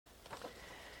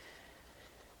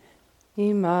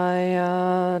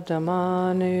Imaya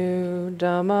Dhammanu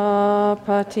Dhamma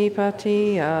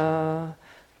Patipatiya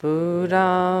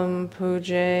Buddham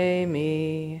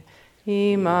Pujami.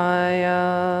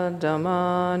 Imaya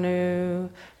Dhammanu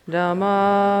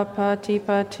Dhamma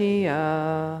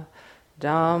Patipatiya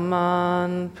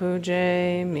Dhamman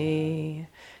Pujami.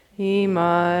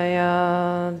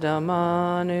 Imaya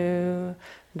Dhammanu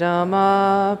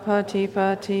Dhamma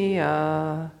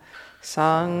Patipatiya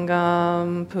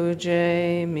Sangam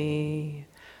Pujami.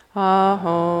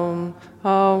 Ahom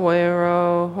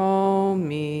Awero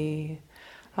Homi.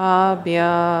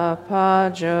 Abhya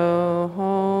Pajo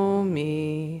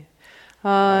Homi.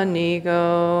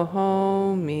 Anigo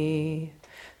Homi.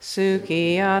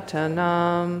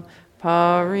 Sukhiyatanam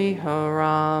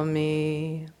Pariharami.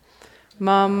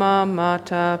 Mama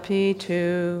Mata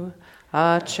Pitu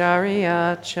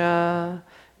Acharyacha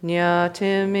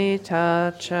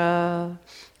Nyatimitacha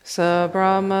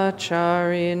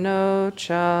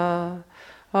Sabramacharinocha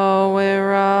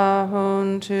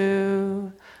Awirahuntu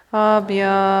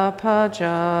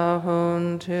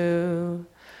Abhyapajahuntu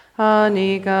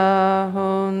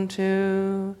Anigahuntu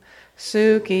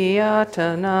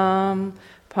Sukhiyatanam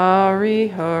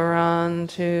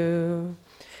Pariharantu.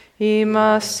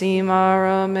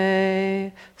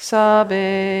 Imasimarame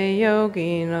Sabe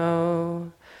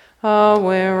Yogino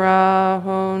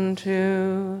Awirahuntu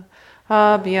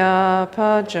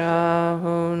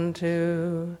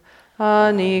Abhyapajahuntu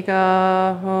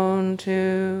Anigahuntu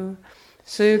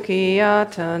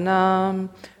Sukhiyatanam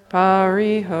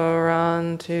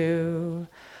Pariharantu.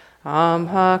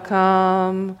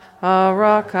 Amhakam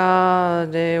Araka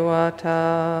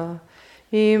Devata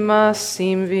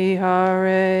Imasim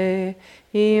Vihare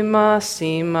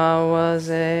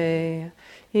Imasimawaze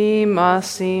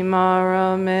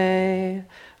Imasimarame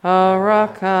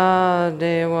Araka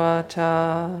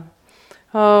Devata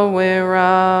Awirahuntu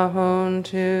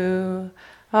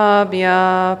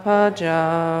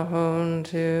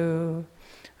Abhyapajahuntu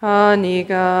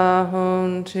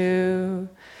Anigahuntu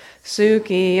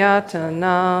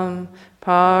Sukhiyatanam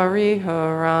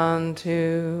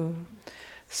Pariharantu.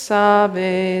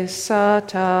 Sabe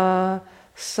Sata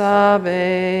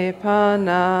Sabe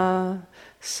Pana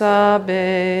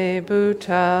Sabe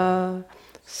Bhuta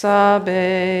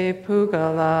Sabe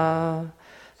Pugala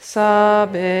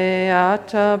Sabe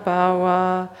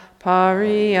Atabhawa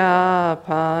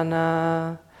Pariyapana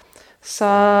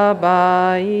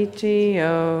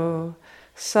Sabaitio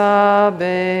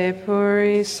Sabe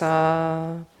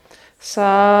Purisa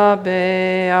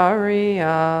Sabe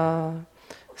Arya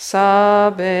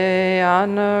Sabe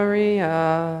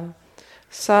Anariya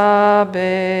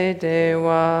Sabe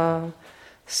Dewa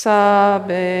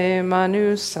Sabe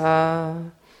Manusa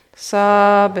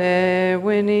Sabe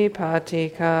Winnie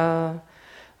Patika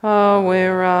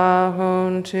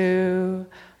Awirahuntu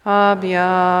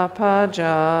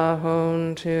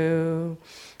Abhyapajahuntu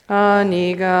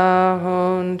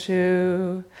Anigahuntu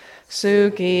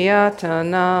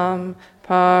Sukhiyatanam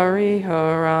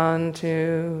Pariharantu.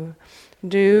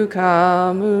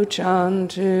 Dukkha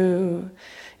muchantu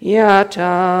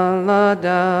yata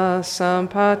lada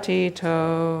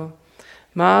sampatito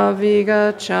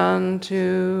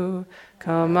mavigachantu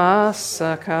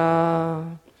kamasaka.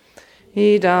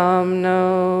 Idam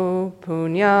no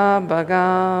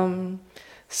punyabhagam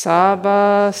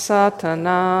sabba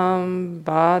satanam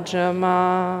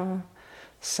bhajama.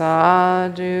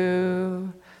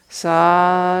 Sadhu,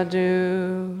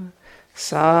 sadhu,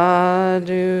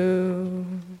 sadhu.